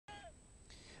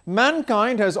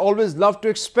Mankind has always loved to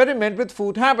experiment with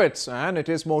food habits, and it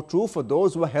is more true for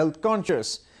those who are health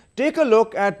conscious. Take a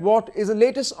look at what is the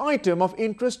latest item of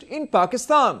interest in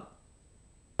Pakistan.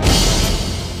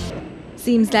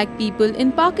 Seems like people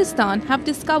in Pakistan have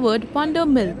discovered wonder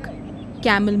milk.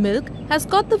 Camel milk has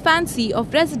got the fancy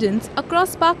of residents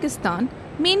across Pakistan,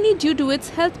 mainly due to its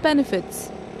health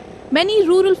benefits. Many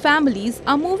rural families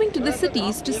are moving to the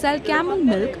cities to sell camel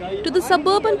milk to the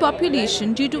suburban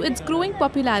population due to its growing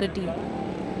popularity.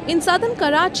 In southern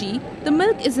Karachi, the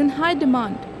milk is in high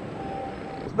demand.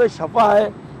 इसमें शफा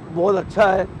है, बहुत अच्छा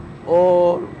है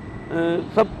और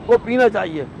सबको पीना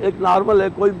चाहिए. एक नॉर्मल है,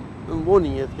 कोई वो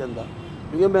नहीं है इसके अंदर.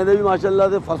 क्योंकि मैंने भी माशाल्लाह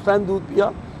से फर्स्ट टाइम दूध पिया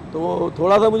तो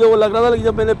थोड़ा सा मुझे वो लग रहा था, लेकिन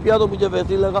जब मैंने पिया तो मुझे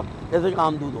वैसे ही लगा जैसे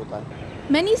आम दूध होता है.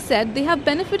 Many said they have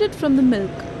benefited from the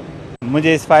milk.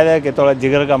 मुझे इस फ़ायदा है कि थोड़ा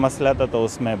जिगर का मसला था तो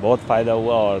उसमें बहुत फ़ायदा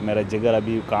हुआ और मेरा जिगर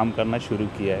अभी काम करना शुरू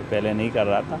किया है, पहले नहीं कर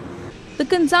रहा था. The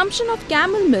consumption of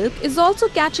camel milk is also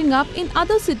catching up in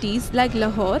other cities like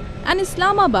Lahore and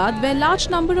Islamabad, where large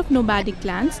number of nomadic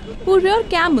clans who rear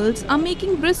camels are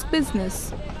making brisk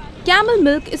business. Camel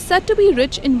milk is said to be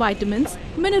rich in vitamins,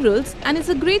 minerals and is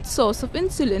a great source of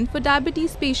insulin for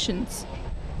diabetes patients.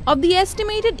 Of the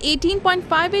estimated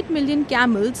 18.58 million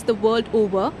camels the world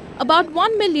over, about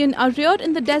 1 million are reared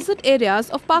in the desert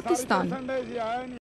areas of Pakistan.